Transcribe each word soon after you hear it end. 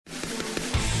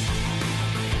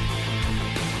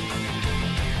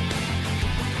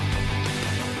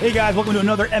Hey guys, welcome to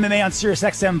another MMA on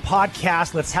SiriusXM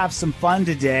podcast. Let's have some fun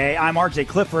today. I'm RJ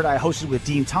Clifford. I hosted with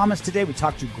Dean Thomas today. We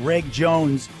talked to Greg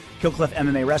Jones, Killcliff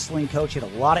MMA wrestling coach. He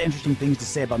had a lot of interesting things to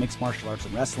say about mixed martial arts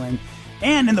and wrestling.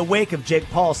 And in the wake of Jake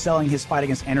Paul selling his fight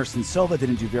against Anderson Silva,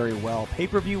 didn't do very well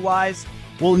pay-per-view wise.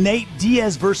 Will Nate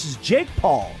Diaz versus Jake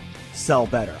Paul sell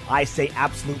better? I say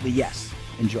absolutely yes.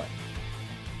 Enjoy.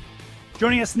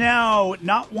 Joining us now,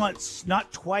 not once,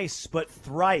 not twice, but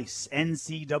thrice,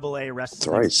 NCAA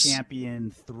wrestling champion,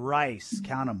 thrice.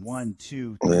 Count them, 1,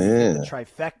 2, 3, the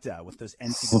trifecta with those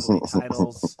NCAA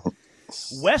titles.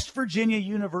 West Virginia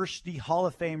University Hall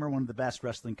of Famer, one of the best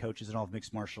wrestling coaches in all of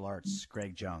mixed martial arts,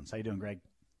 Greg Jones. How you doing, Greg?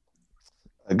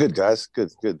 Good, guys. Good.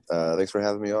 Thanks for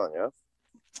having me on, yeah?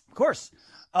 Of course.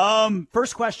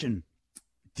 First question.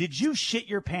 Did you shit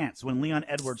your pants when Leon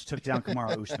Edwards took down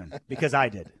Kamaru Usman? Because I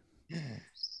did.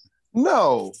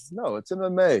 No, it's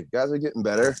MMA. Guys are getting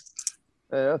better.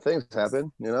 Things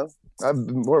happen, you know. I've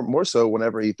more so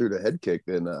whenever he threw the head kick,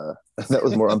 than that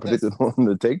was more unpredictable than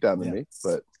the takedown than me.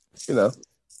 But you know,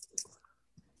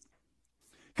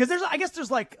 because there's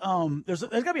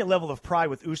gotta be a level of pride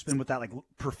with Usman with that like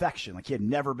perfection. Like he had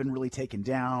never been really taken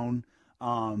down.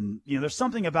 There's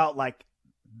something about like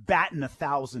batting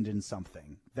 1,000 in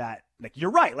something that like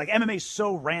you're right. Like MMA is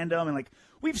so random and like.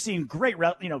 We've seen great,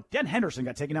 Dan Henderson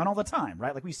got taken down all the time,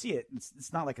 right? Like we see it.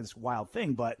 It's not like this wild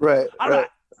thing, but right. I don't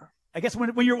know. I guess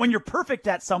when you're perfect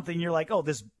at something, you're like, oh,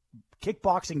 this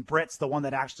kickboxing Brit's the one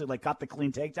that actually like got the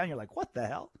clean takedown. You're like, what the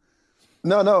hell?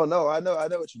 No. I know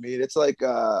what you mean. It's like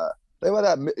they let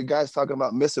that guys talking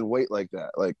about missing weight like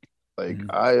that. Like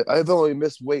I've only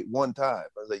missed weight one time.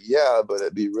 I was like, yeah, but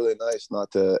it'd be really nice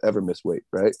not to ever miss weight,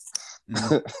 right?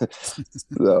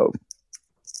 Mm-hmm. So.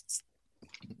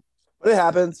 But it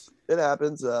happens.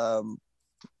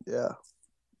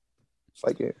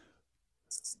 Fight game.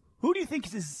 Who do you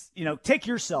think is, take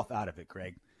yourself out of it,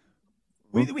 Greg?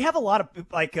 We have a lot of,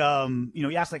 like,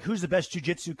 you ask, like, who's the best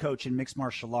jiu-jitsu coach in mixed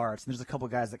martial arts? And there's a couple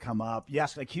guys that come up. You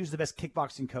ask, like, who's the best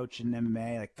kickboxing coach in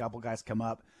MMA? Like, a couple guys come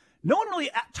up. No one really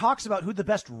talks about who the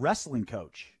best wrestling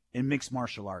coach in mixed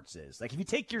martial arts is. Like, if you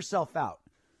take yourself out,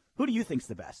 who do you think's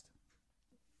the best?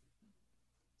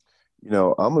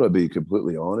 I'm going to be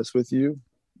completely honest with you.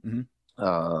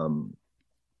 Mm-hmm.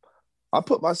 I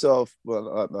put myself,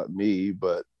 well, not me,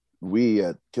 but we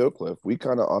at Killcliff, we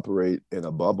kind of operate in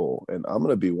a bubble. And I'm going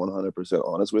to be 100%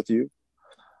 honest with you.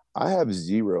 I have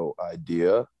zero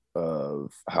idea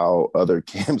of how other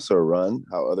camps are run,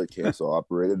 how other camps are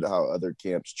operated, how other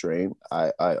camps train.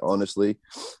 I honestly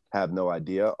have no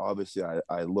idea. Obviously,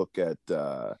 I look at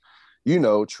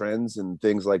trends and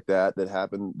things like that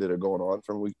happen, that are going on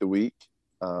from week to week.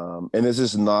 And this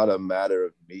is not a matter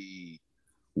of me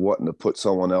wanting to put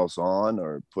someone else on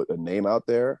or put a name out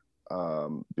there.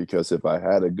 Because if I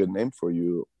had a good name for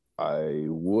you, I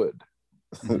would.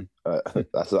 Mm-hmm.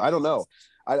 So I don't know.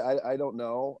 I don't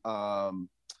know.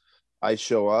 I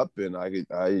show up and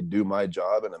I do my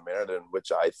job in a manner in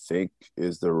which I think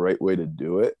is the right way to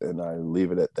do it. And I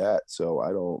leave it at that. So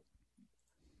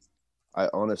I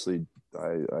honestly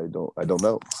don't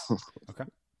know. Okay.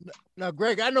 Now,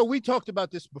 Greg, I know we talked about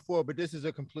this before, but this is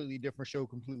a completely different show,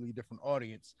 completely different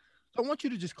audience. So I want you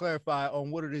to just clarify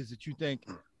on what it is that you think,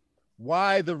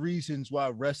 why the reasons why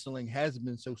wrestling has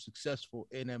been so successful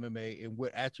in MMA and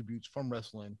what attributes from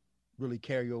wrestling really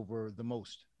carry over the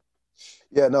most.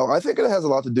 Yeah, no, I think it has a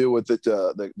lot to do with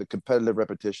the competitive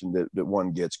repetition that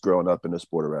one gets growing up in the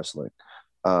sport of wrestling.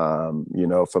 From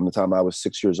the time I was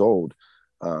 6 years old,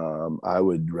 I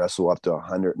would wrestle up to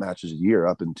 100 matches a year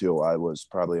up until I was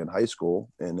probably in high school.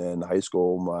 And in high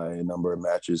school, my number of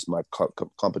matches, my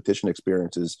competition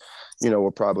experiences,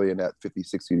 were probably in that 50,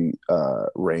 60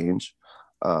 range.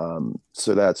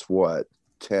 So that's what,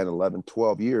 10, 11,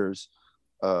 12 years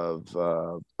of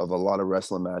a lot of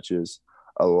wrestling matches,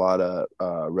 a lot of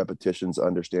repetitions,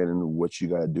 understanding what you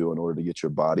got to do in order to get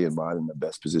your body and mind in the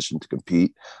best position to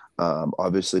compete.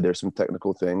 Obviously, there's some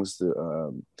technical things that,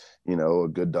 a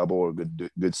good double or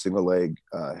good single leg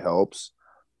helps.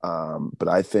 But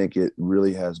I think it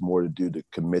really has more to do to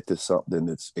commit to something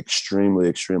that's extremely,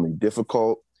 extremely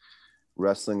difficult.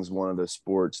 Wrestling is one of the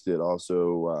sports that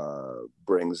also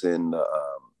brings in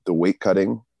the weight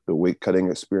cutting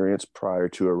experience prior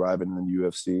to arriving in the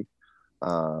UFC.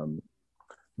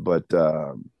 But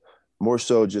more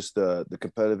so just the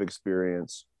competitive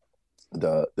experience,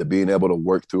 the being able to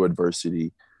work through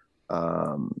adversity.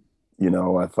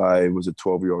 If I was a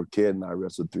 12-year-old kid and I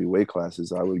wrestled 3 weight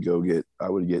classes, I would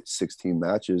get 16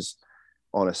 matches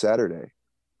on a Saturday.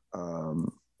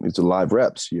 It's a live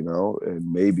reps,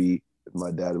 and maybe if my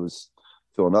dad was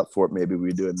filling up for it, maybe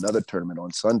we do another tournament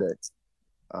on Sunday.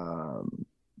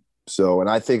 So, and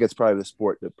I think it's probably the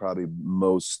sport that probably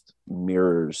most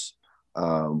mirrors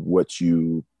what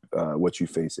you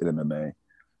face in MMA.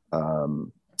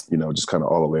 Just kind of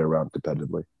all the way around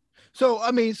competitively. So,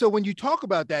 I mean, so when you talk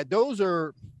about that, those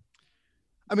are,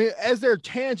 I mean, as they're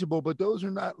tangible, but those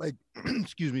are not like,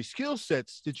 excuse me, skill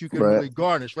sets that you can really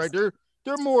garnish, right?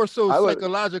 They're more so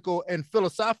psychological and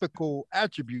philosophical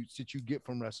attributes that you get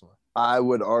from wrestling. I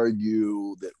would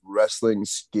argue that wrestling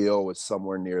skill is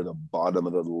somewhere near the bottom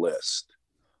of the list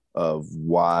of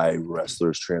why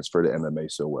wrestlers transfer to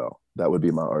MMA so well. That would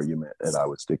be my argument, and I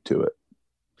would stick to it.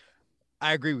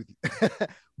 I agree with you.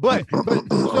 but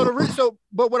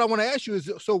what I want to ask you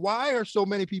is, so why are so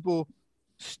many people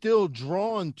still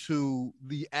drawn to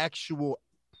the actual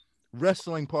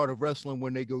wrestling part of wrestling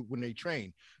when they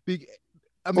train?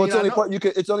 I mean, it's the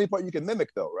only part you can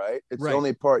mimic, though, right? It's the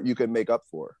only part you can make up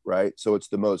for, right? So it's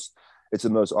the most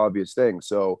obvious thing.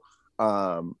 So,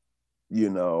 I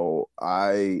do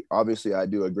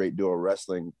a great deal of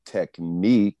wrestling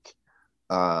technique,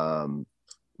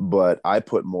 but I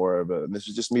put more of and this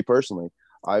is just me personally,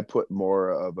 I put more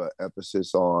of an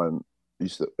emphasis on.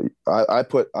 I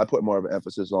put more of an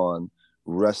emphasis on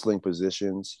wrestling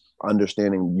positions,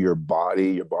 understanding your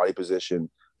body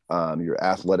position, your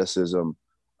athleticism.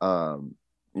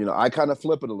 I kind of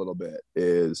flip it a little bit.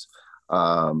 Is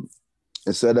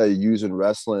instead of using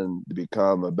wrestling to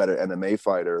become a better MMA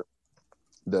fighter,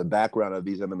 the background of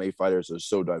these MMA fighters is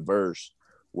so diverse.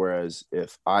 Whereas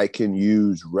if I can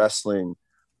use wrestling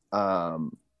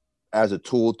as a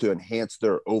tool to enhance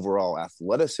their overall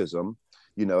athleticism,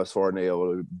 as far as being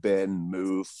able to bend,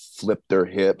 move, flip their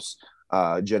hips,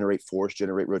 generate force,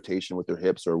 generate rotation with their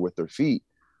hips or with their feet,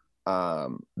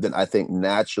 then I think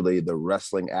naturally the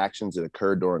wrestling actions that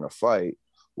occur during a fight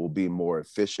will be more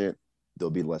efficient.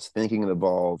 There'll be less thinking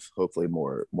involved, hopefully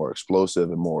more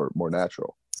explosive and more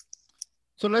natural.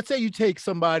 So let's say you take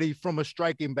somebody from a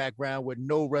striking background with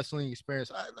no wrestling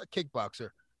experience, a kickboxer.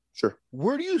 Sure.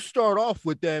 Where do you start off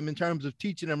with them in terms of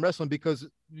teaching them wrestling? Because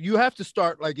you have to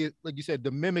start, like you said,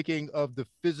 the mimicking of the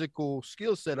physical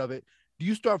skill set of it. Do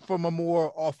you start from a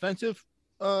more offensive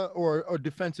or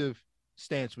defensive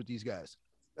stance with these guys?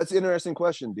 That's an interesting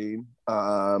question, Dean.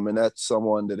 And that's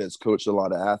someone that has coached a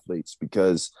lot of athletes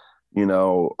because,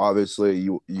 obviously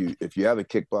you if you have a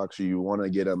kickboxer, you want to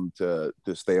get them to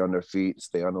stay on their feet,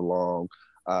 stay on the long.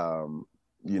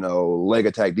 Leg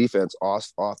attack defense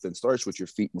often starts with your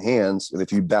feet and hands. And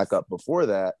if you back up before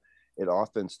that, it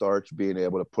often starts being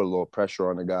able to put a little pressure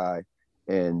on the guy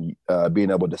and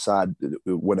being able to decide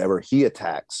whenever he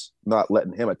attacks, not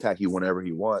letting him attack you whenever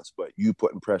he wants, but you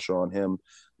putting pressure on him,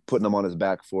 putting him on his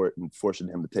back for it and forcing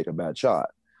him to take a bad shot.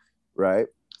 Right.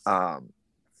 But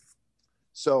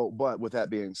with that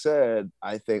being said,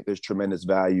 I think there's tremendous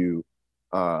value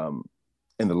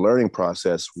in the learning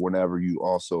process whenever you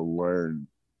also learn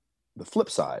the flip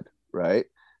side, right?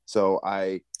 So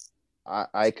I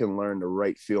can learn the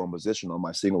right feel and position on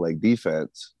my single leg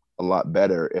defense a lot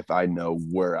better if I know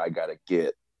where I got to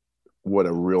get what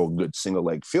a real good single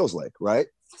leg feels like, right?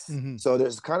 Mm-hmm. So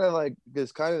there's kind of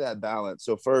that balance.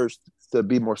 So first, to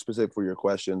be more specific for your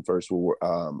question, first,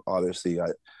 obviously I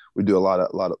do a lot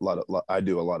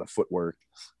of footwork,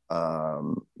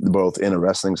 both in a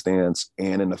wrestling stance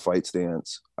and in a fight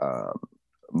stance.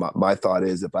 My thought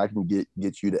is if I can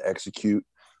get you to execute,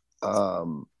 a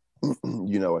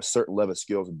certain level of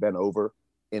skills bent over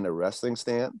in a wrestling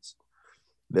stance,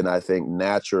 then I think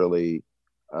naturally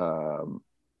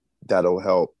that'll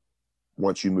help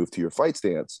once you move to your fight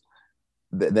stance.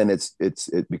 Then it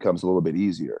becomes a little bit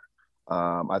easier.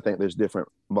 I think there's different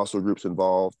muscle groups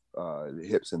involved, the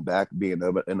hips and back being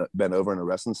bent over in a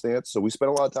wrestling stance. So we spend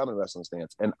a lot of time in a wrestling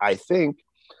stance. And I think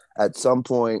at some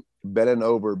point, bending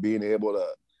over, being able to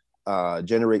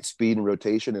generate speed and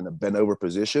rotation in a bent over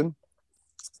position,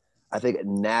 I think it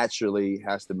naturally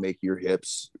has to make your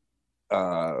hips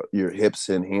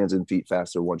and hands and feet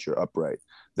faster once you're upright.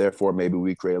 Therefore, maybe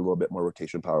we create a little bit more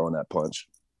rotation power on that punch.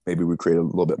 Maybe we create a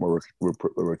little bit more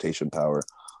rotation power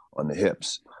on the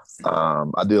hips.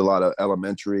 I do a lot of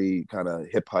elementary kind of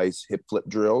hip heist, hip flip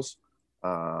drills.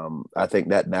 I think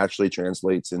that naturally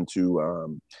translates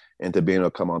into being able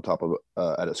to come on top of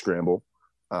at a scramble.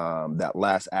 That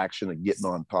last action of getting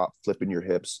on top, flipping your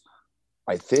hips,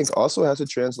 I think also has to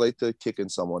translate to kicking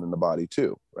someone in the body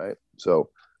too, right? So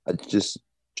I just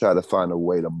try to find a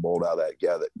way to mold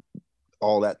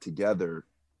all that together,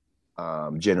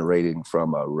 generating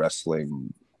from a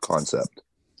wrestling concept.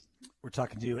 We're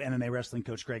talking to MMA wrestling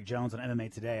coach Greg Jones on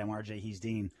MMA Today. I'm RJ, he's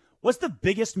Dean. What's the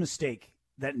biggest mistake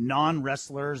that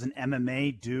non-wrestlers in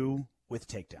MMA do with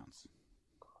takedowns?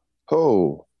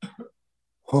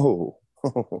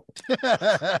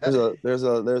 there's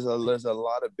a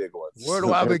lot of big ones. Where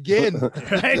do I begin?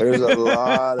 There's a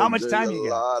lot. How much time you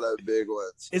got? A lot of big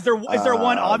ones. Is there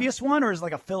one obvious one, or is it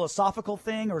like a philosophical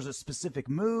thing, or is it a specific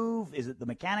move? Is it the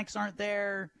mechanics aren't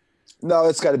there? No,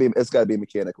 it's got to be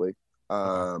mechanically.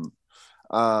 I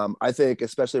think,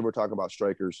 especially if we're talking about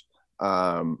strikers,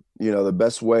 the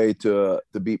best way to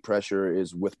beat pressure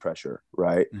is with pressure,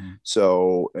 right? Mm-hmm.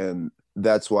 So, and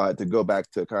that's why, to go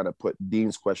back to kind of put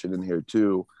Dean's question in here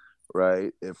too,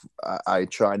 right? If I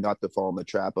try not to fall in the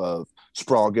trap of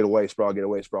sprawl, get away, sprawl, get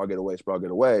away, sprawl, get away, sprawl,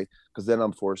 get away, because then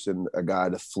I'm forcing a guy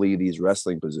to flee these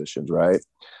wrestling positions, right?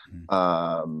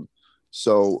 Mm-hmm.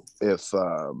 So if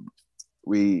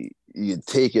you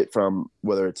take it from,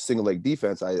 whether it's single leg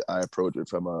defense, I approach it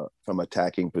from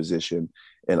attacking position,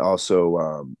 and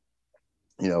also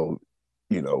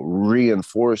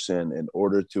reinforcing. In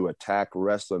order to attack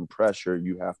wrestling pressure,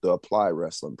 you have to apply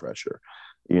wrestling pressure.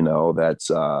 That's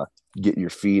get your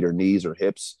feet or knees or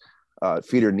hips,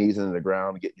 feet or knees into the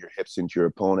ground, getting your hips into your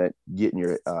opponent,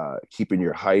 keeping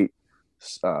your height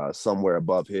somewhere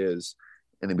above his,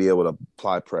 and to be able to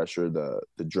apply pressure to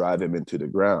drive him into the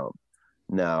ground.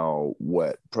 Now,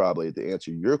 what probably, to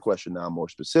answer your question now more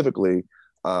specifically,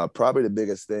 probably the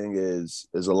biggest thing is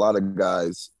a lot of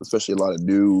guys, especially a lot of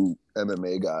new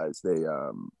MMA guys, they,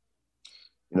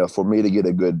 for me to get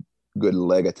a good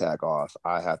leg attack off,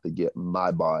 I have to get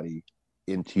my body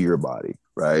into your body,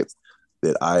 right?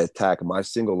 That I attack my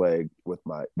single leg with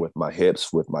my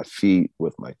hips, with my feet,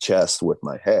 with my chest, with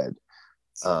my head,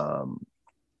 on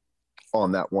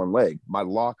that one leg. My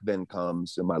lock then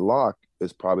comes, and my lock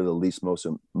is probably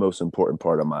the most important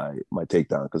part of my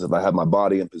takedown, because if I have my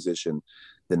body in position,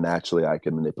 then naturally I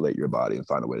can manipulate your body and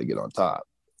find a way to get on top.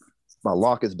 My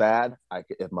lock is bad.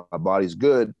 If my body's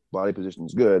good, body position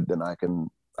is good, then I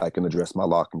can address my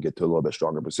lock and get to a little bit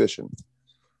stronger position.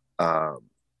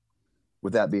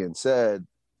 With that being said,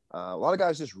 a lot of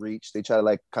guys just reach. They try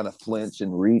to kind of flinch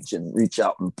and reach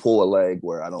out and pull a leg,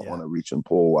 where I don't want to reach and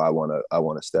pull. I want to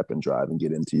step and drive and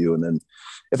get into you. And then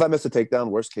if I miss a takedown,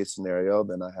 worst case scenario,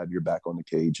 then I have your back on the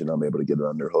cage and I'm able to get an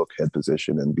underhook head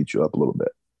position and beat you up a little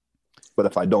bit. But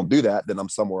if I don't do that, then I'm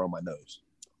somewhere on my nose.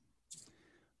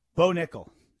 Bo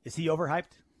Nickel, is he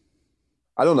overhyped?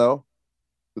 I don't know.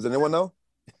 Does anyone know?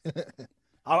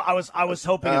 I was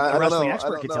hoping a wrestling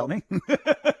expert could tell me.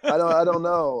 I don't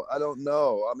know. I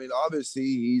mean, obviously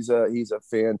he's a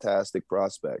fantastic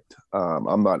prospect.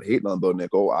 I'm not hating on Bo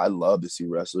Nickel. I love to see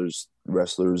wrestlers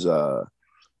excel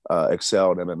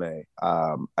in MMA.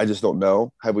 I just don't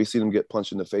know. Have we seen him get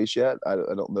punched in the face yet? I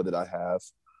don't know that I have.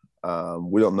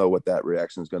 We don't know what that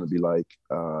reaction is going to be like.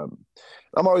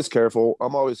 I'm always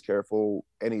careful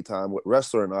anytime,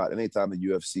 wrestler or not, anytime the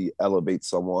UFC elevates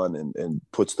someone and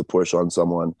puts the push on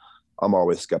someone, I'm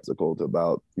always skeptical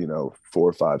about,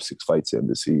 4, 5, 6 fights in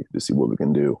to see what we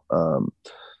can do.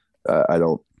 I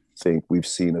don't think we've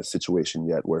seen a situation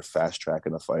yet where fast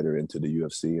tracking a fighter into the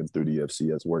UFC and through the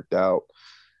UFC has worked out.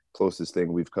 Closest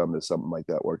thing we've come to something like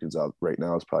that working out right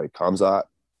now is probably Khamzat.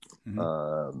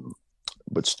 Mm-hmm.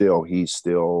 But still, he's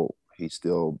still,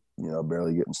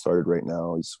 barely getting started right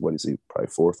now. What is he, probably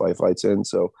 4 or 5 fights in?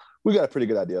 So we got a pretty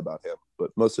good idea about him.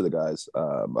 But most of the guys,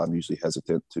 I'm usually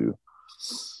hesitant to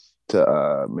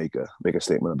make a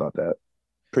statement about that.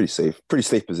 Pretty safe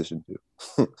position too.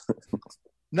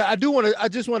 Now, I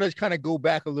just want to kind of go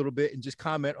back a little bit and just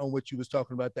comment on what you was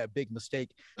talking about, that big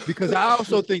mistake, because I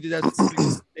also think that's a big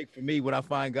mistake for me when I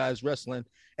find guys wrestling,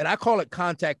 and I call it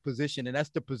contact position, and that's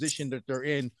the position that they're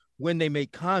in when they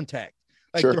make contact,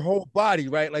 like their whole body,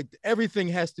 right? Like everything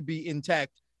has to be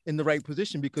intact in the right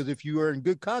position, because if you are in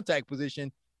good contact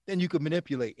position, then you can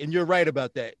manipulate. And you're right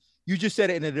about that. You just said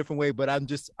it in a different way, but I'm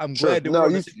glad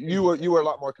that you were a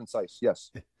lot more concise.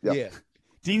 Yes. Yeah.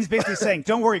 Dean's basically saying,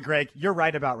 "Don't worry, Greg. You're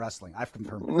right about wrestling. I've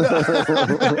confirmed." No,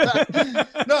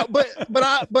 but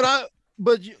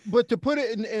to put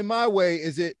it in my way,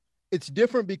 it's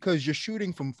different because you're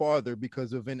shooting from farther,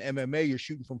 because of in MMA you're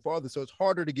shooting from farther, so it's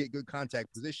harder to get good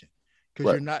contact position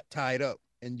because you're not tied up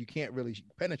and you can't really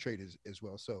penetrate as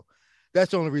well. So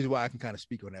that's the only reason why I can kind of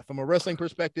speak on that. From a wrestling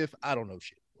perspective, I don't know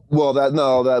shit. Well,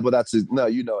 that's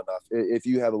you know enough. If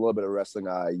you have a little bit of wrestling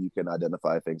eye, you can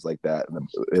identify things like that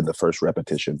in the first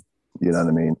repetition. You know what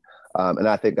I mean? And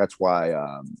I think that's why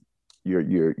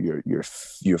your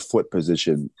foot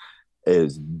position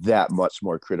is that much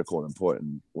more critical and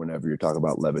important whenever you're talking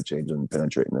about lever change and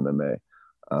penetrating MMA.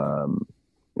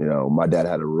 My dad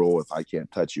had a rule: if I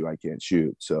can't touch you, I can't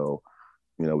shoot. So,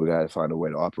 we got to find a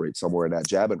way to operate somewhere in that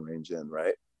jabbing range then,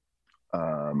 right?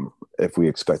 If we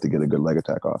expect to get a good leg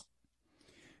attack off.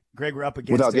 Greg, we're up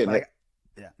against it.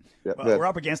 Yeah. Yeah, Well, we're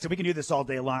up against it. We can do this all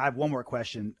day long. I have one more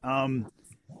question.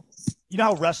 You know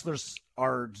how wrestlers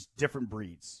are just different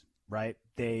breeds, right?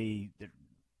 You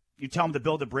tell them to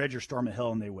build a bridge or storm a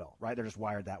hill, and they will, right? They're just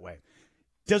wired that way.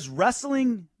 Does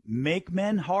wrestling make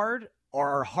men hard, or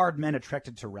are hard men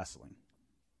attracted to wrestling?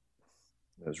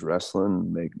 Does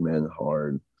wrestling make men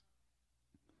hard?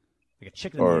 Like a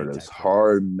chicken Or and the egg does type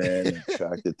hard men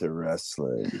attracted to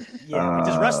wrestling? thing. Yeah. Like,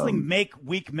 does wrestling make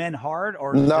weak men hard,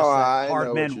 or is it No, just that I hard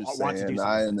know men what you're want to do saying.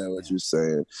 something? I know what you're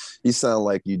saying. You sound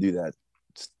like you do that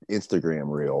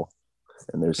Instagram reel,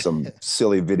 and there's some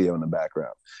silly video in the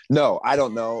background. No, I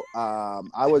don't know.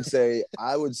 I would say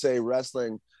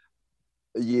wrestling.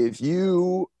 If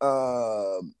you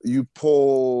you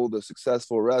pull the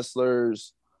successful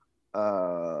wrestlers,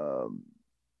 I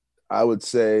would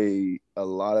say a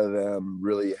lot of them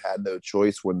really had no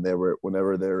choice whenever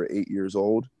they were 8 years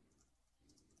old.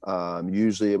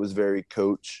 Usually it was very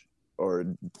coach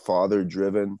or father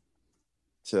driven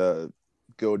to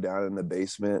go down in the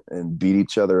basement and beat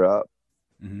each other up.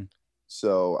 Mm-hmm.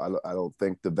 So I don't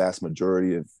think the vast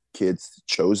majority of kids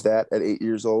chose that at 8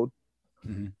 years old.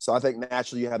 Mm-hmm. So I think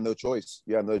naturally you have no choice.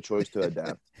 You have no choice to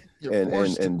adapt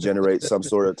and generate some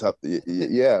sort of tough.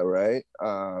 Yeah, right.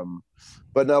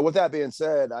 But no, with that being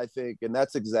said, I think, and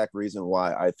that's the exact reason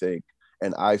why I think,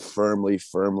 and I firmly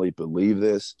believe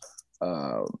this.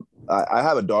 I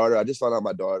have a daughter. I just found out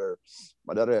my daughter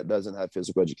doesn't have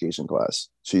physical education class.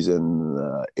 She's in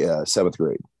 7th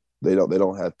grade. They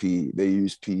don't have PE. They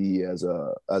use PE as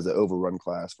an overrun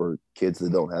class for kids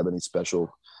that don't have any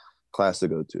special class to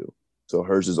go to. So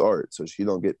hers is art, so she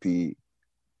don't get PE.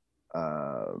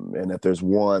 And if there's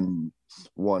one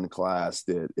class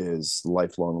that is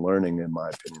lifelong learning, in my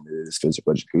opinion, it is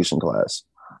physical education class.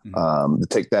 To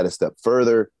take that a step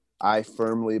further, I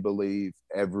firmly believe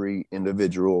every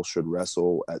individual should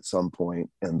wrestle at some point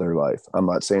in their life. I'm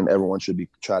not saying everyone should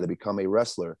try to become a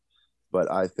wrestler,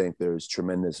 but I think there's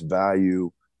tremendous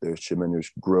value. There's tremendous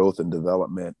growth and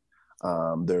development.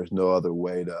 There's no other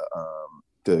way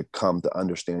to come to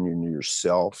understand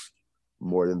yourself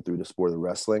more than through the sport of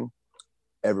wrestling.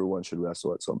 Everyone should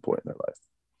wrestle at some point in their life.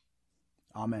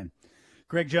 Amen.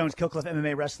 Greg Jones, Killcliff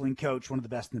MMA wrestling coach, one of the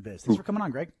best in the biz. Thanks for coming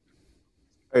on, Greg.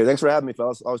 Hey, thanks for having me,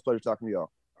 fellas. Always a pleasure talking to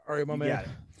y'all. All right, my man.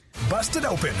 Busted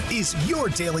Open is your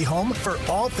daily home for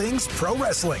all things pro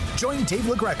wrestling. Join Dave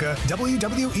LaGreca,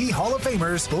 WWE Hall of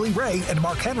Famers Bully Ray and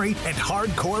Mark Henry, and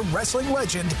hardcore wrestling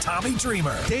legend Tommy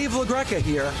Dreamer. Dave LaGreca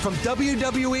here. From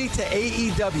WWE to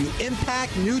AEW,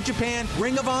 Impact, New Japan,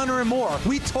 Ring of Honor, and more.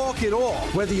 We talk it all.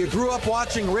 Whether you grew up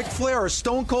watching Ric Flair or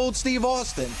Stone Cold Steve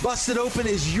Austin, Busted Open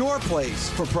is your place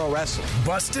for pro wrestling.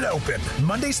 Busted Open,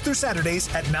 Mondays through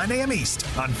Saturdays at 9 a.m. East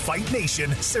on Fight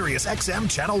Nation, Sirius XM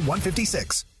Channel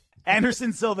 156.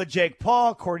 Anderson Silva, Jake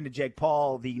Paul. According to Jake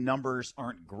Paul, the numbers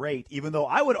aren't great, even though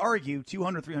I would argue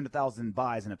 200, 300,000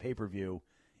 buys in a pay-per-view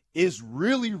is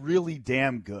really, really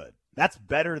damn good. That's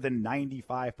better than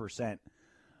 95%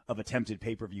 of attempted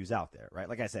pay-per-views out there, right?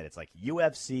 Like I said, it's like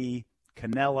UFC,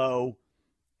 Canelo,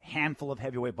 handful of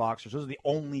heavyweight boxers. Those are the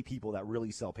only people that really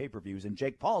sell pay-per-views, and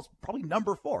Jake Paul's probably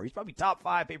number 4. He's probably top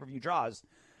 5 pay-per-view draws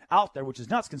out there, which is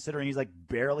nuts considering he's like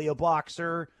barely a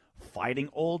boxer, fighting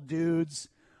old dudes,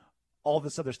 all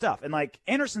this other stuff. And like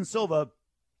Anderson Silva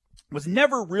was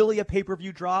never really a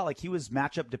pay-per-view draw. Like he was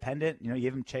matchup dependent. You know, you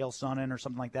gave him Chael Sonnen or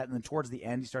something like that. And then towards the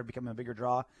end, he started becoming a bigger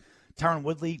draw. Tyron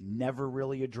Woodley, never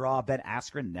really a draw. Ben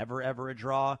Askren, never ever a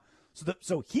draw.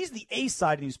 So he's the A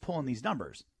side and he's pulling these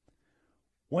numbers.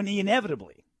 When he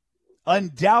inevitably,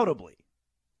 undoubtedly,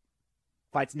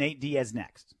 fights Nate Diaz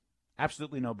next.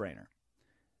 Absolutely no brainer.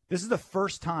 This is the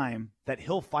first time that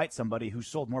he'll fight somebody who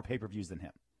sold more pay-per-views than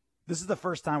him. This is the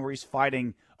first time where he's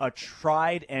fighting a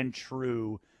tried and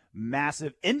true,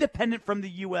 massive, independent from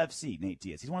the UFC, Nate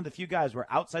Diaz. He's one of the few guys where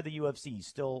outside the UFC, he's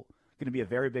still going to be a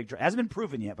very big draw. Hasn't been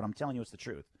proven yet, but I'm telling you it's the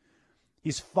truth.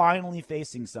 He's finally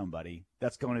facing somebody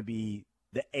that's going to be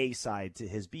the A side to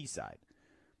his B side.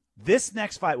 This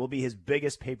next fight will be his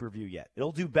biggest pay-per-view yet.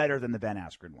 It'll do better than the Ben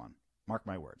Askren one. Mark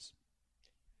my words.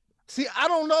 See, I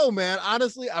don't know, man.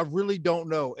 Honestly, I really don't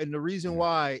know. And the reason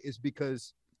why is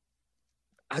because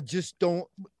I just don't.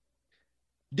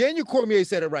 Daniel Cormier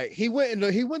said it right. He went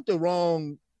the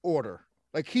wrong order.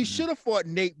 Like he should have fought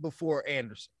Nate before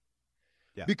Anderson.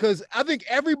 Yeah. Because I think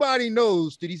everybody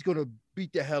knows that he's going to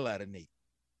beat the hell out of Nate.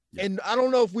 Yeah. And I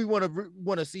don't know if we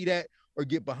want to see that or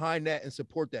get behind that and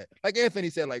support that. Like Anthony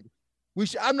said, like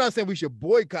I'm not saying we should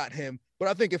boycott him, but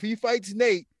I think if he fights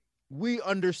Nate, we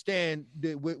understand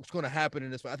that what's going to happen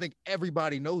in this fight. I think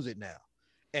everybody knows it now.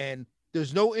 And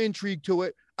there's no intrigue to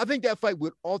it. I think that fight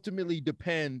would ultimately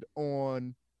depend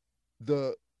on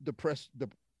the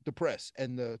the press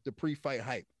and the pre-fight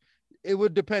hype. It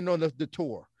would depend on the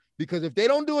tour, because if they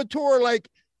don't do a tour like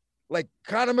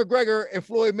Conor McGregor and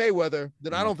Floyd Mayweather,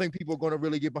 then I don't think people are going to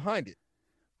really get behind it.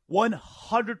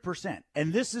 100%.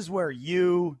 And this is where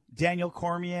you, Daniel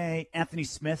Cormier, Anthony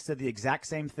Smith said the exact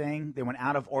same thing. They went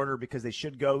out of order because they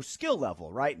should go skill level,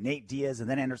 right? Nate Diaz and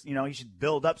then Anderson, he should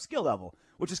build up skill level,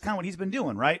 which is kind of what he's been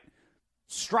doing, right?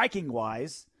 Striking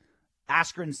wise,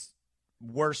 Askren's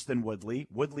worse than Woodley.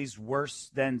 Woodley's worse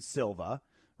than Silva,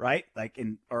 right?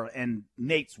 And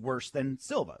Nate's worse than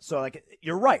Silva. So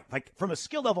you're right. Like from a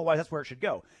skill level wise, that's where it should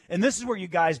go. And this is where you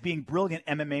guys being brilliant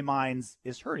MMA minds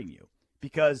is hurting you,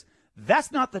 because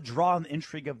that's not the draw and the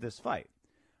intrigue of this fight.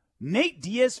 Nate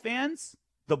Diaz fans,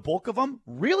 the bulk of them,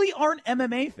 really aren't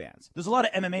MMA fans. There's a lot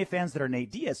of MMA fans that are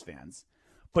Nate Diaz fans,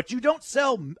 but you don't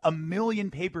sell 1 million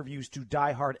pay-per-views to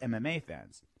diehard MMA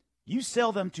fans. You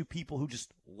sell them to people who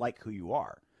just like who you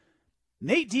are.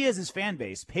 Nate Diaz's fan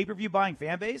base, pay-per-view buying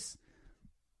fan base,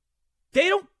 they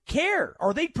don't care,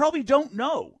 or they probably don't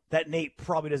know that Nate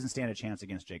probably doesn't stand a chance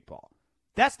against Jake Paul.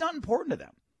 That's not important to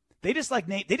them. They just like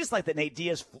Nate. They just like that Nate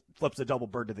Diaz flips a double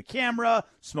bird to the camera,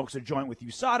 smokes a joint with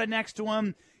USADA next to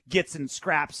him, gets in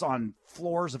scraps on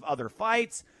floors of other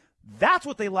fights. That's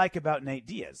what they like about Nate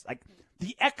Diaz. Like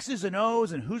the X's and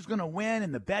O's and who's going to win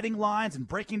and the betting lines and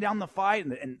breaking down the fight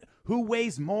and who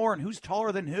weighs more and who's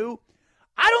taller than who.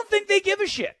 I don't think they give a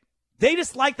shit. They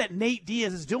just like that Nate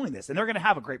Diaz is doing this, and they're going to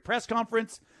have a great press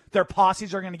conference. Their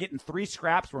posses are going to get in 3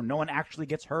 scraps where no one actually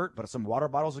gets hurt, but some water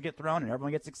bottles will get thrown and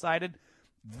everyone gets excited.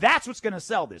 That's what's going to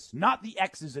sell this, not the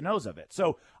X's and O's of it.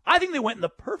 So I think they went in the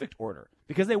perfect order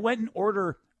because they went in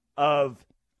order of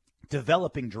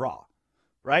developing draw,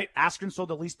 right? Askren sold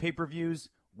the least pay-per-views,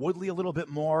 Woodley a little bit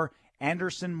more,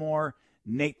 Anderson more,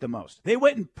 Nate the most. They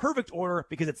went in perfect order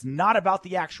because it's not about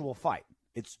the actual fight.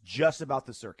 It's just about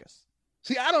the circus.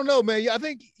 See, I don't know, man. I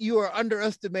think you are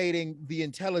underestimating the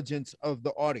intelligence of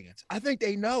the audience. I think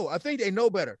they know. I think they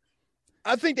know better.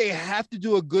 I think they have to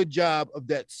do a good job of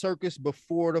that circus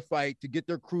before the fight to get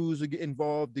their crews to get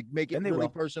involved, to make it really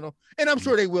personal. And I'm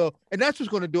sure they will. And that's what's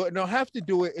going to do it. And they'll have to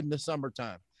do it in the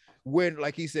summertime when,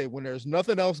 like he said, when there's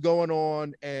nothing else going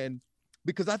on. And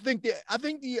because I think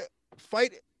the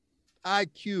fight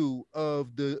IQ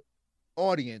of the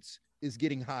audience is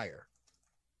getting higher.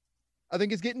 I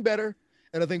think it's getting better.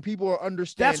 And I think people are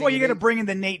understanding. That's why you're going to bring in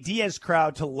the Nate Diaz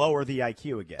crowd to lower the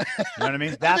IQ again. You know what I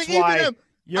mean? That's why.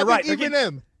 You're right. Even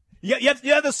them. Yeah,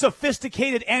 you have the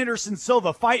sophisticated Anderson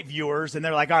Silva fight viewers, and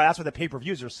they're like, all right, that's why the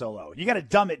pay-per-views are so low. You got to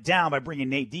dumb it down by bringing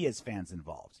Nate Diaz fans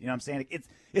involved. You know what I'm saying?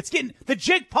 It's getting the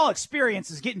Jake Paul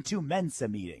experience is getting too Mensa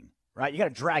meeting, right? You got to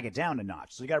drag it down a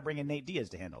notch. So you got to bring in Nate Diaz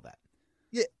to handle that.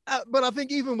 Yeah, but I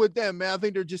think even with them, man, I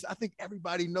think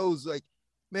everybody knows, like,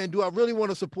 man, do I really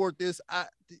want to support this?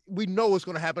 We know what's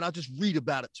going to happen. I'll just read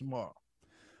about it tomorrow.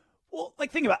 Well,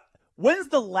 like, think about it. When's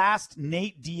the last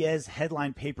Nate Diaz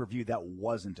headline pay-per-view that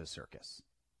wasn't a circus?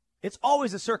 It's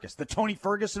always a circus. The Tony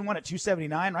Ferguson one at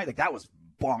 279, right? Like, that was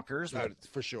bonkers.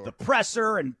 For sure. The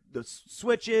presser and the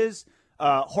switches.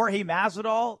 Jorge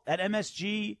Masvidal at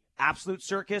MSG, absolute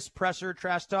circus, presser,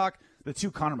 trash talk. The 2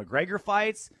 Conor McGregor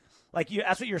fights. Like,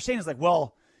 that's what you're saying is like,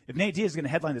 well, if Nate Diaz is going to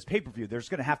headline this pay-per-view, there's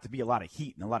going to have to be a lot of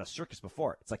heat and a lot of circus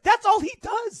before it. It's like, that's all he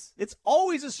does. It's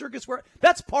always a circus where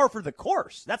that's par for the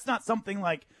course. That's not something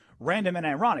like random and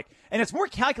ironic. And it's more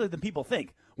calculated than people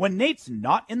think. When Nate's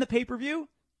not in the pay-per-view,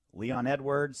 Leon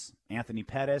Edwards, Anthony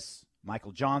Pettis,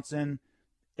 Michael Johnson,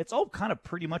 it's all kind of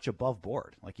pretty much above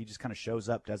board. Like, he just kind of shows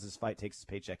up, does his fight, takes his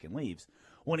paycheck, and leaves.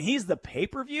 When he's the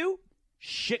pay-per-view,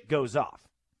 shit goes off.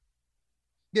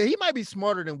 Yeah, he might be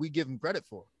smarter than we give him credit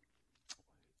for.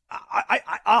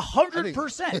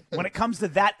 100% when it comes to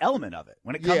that element of it.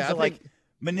 When it comes to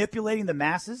manipulating the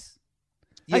masses.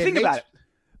 Yeah, think about it.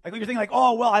 Like, you're thinking like,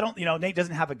 oh, well, I don't, Nate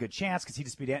doesn't have a good chance because he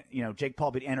just beat, Jake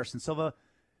Paul beat Anderson Silva.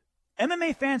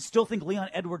 MMA fans still think Leon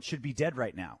Edwards should be dead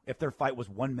right now if their fight was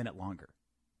 1 minute longer.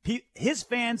 His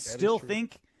fans still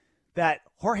think that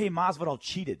Jorge Masvidal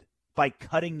cheated by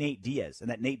cutting Nate Diaz and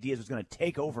that Nate Diaz was going to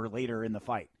take over later in the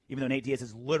fight, even though Nate Diaz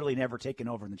has literally never taken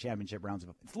over in the championship rounds.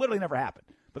 It's literally never happened.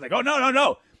 But like, oh,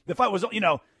 no. The fight was,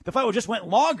 the fight just went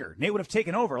longer. Nate would have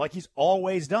taken over like he's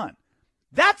always done.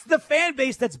 That's the fan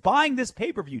base that's buying this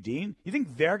pay-per-view, Dean. You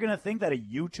think they're going to think that a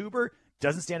YouTuber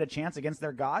doesn't stand a chance against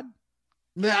their God?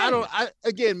 Man, I don't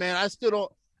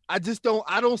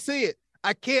see it.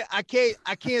 I can't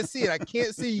see it. I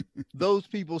can't see those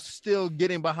people still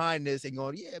getting behind this and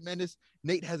going, yeah, man, this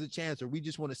Nate has a chance, or we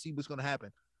just want to see what's going to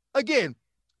happen. Again,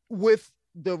 with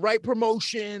the right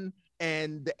promotion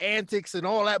and the antics and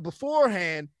all that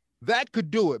beforehand, That could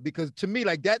do it, because to me,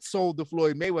 like, that sold the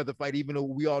Floyd Mayweather fight, even though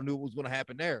we all knew what was going to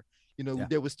happen there. You know,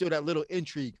 there was still that little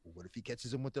intrigue. What if he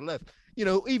catches him with the left? You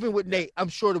know, even with Nate, I'm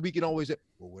sure that we can always say,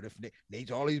 well, what if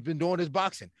Nate's all he's been doing is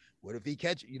boxing? What if he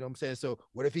catches, you know what I'm saying? So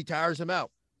what if he tires him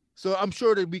out? So I'm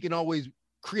sure that we can always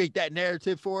create that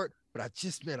narrative for it. But I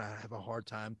have a hard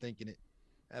time thinking it.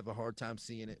 I have a hard time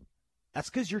seeing it.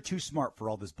 That's because you're too smart for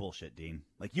all this bullshit, Dean.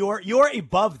 Like, you're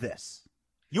above this.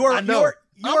 You're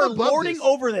lording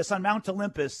over this on Mount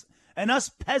Olympus, and us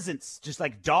peasants just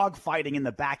like dog fighting in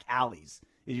the back alleys.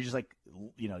 And you're just like,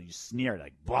 you know, you sneer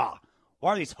like, blah.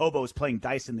 Why are these hobos playing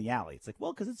dice in the alley? It's like,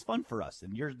 well, because it's fun for us,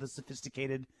 and you're the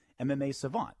sophisticated MMA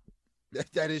savant.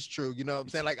 That is true. You know what I'm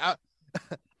saying? Like,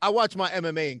 I watch my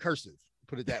MMA in cursive.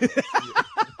 Put it that way.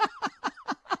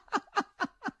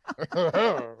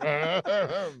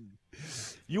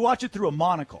 You watch it through a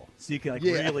monocle, so you can like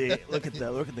really look at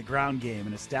the ground game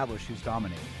and establish who's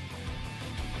dominating.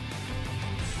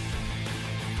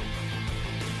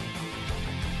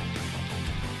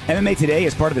 MMA Today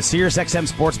is part of the SiriusXM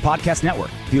Sports Podcast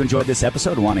Network. If you enjoyed this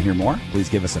episode and want to hear more, please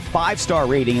give us a 5-star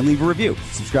rating and leave a review.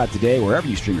 Subscribe today wherever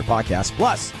you stream your podcasts.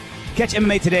 Plus, catch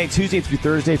MMA Today Tuesday through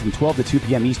Thursday from 12 to 2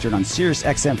 p.m. Eastern on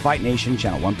SiriusXM Fight Nation,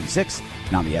 channel 136,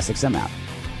 and on the SXM app.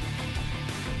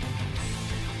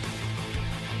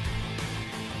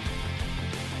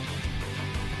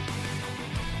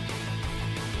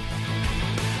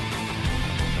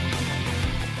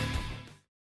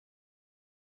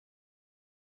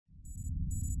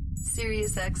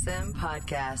 SiriusXM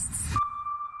Podcasts.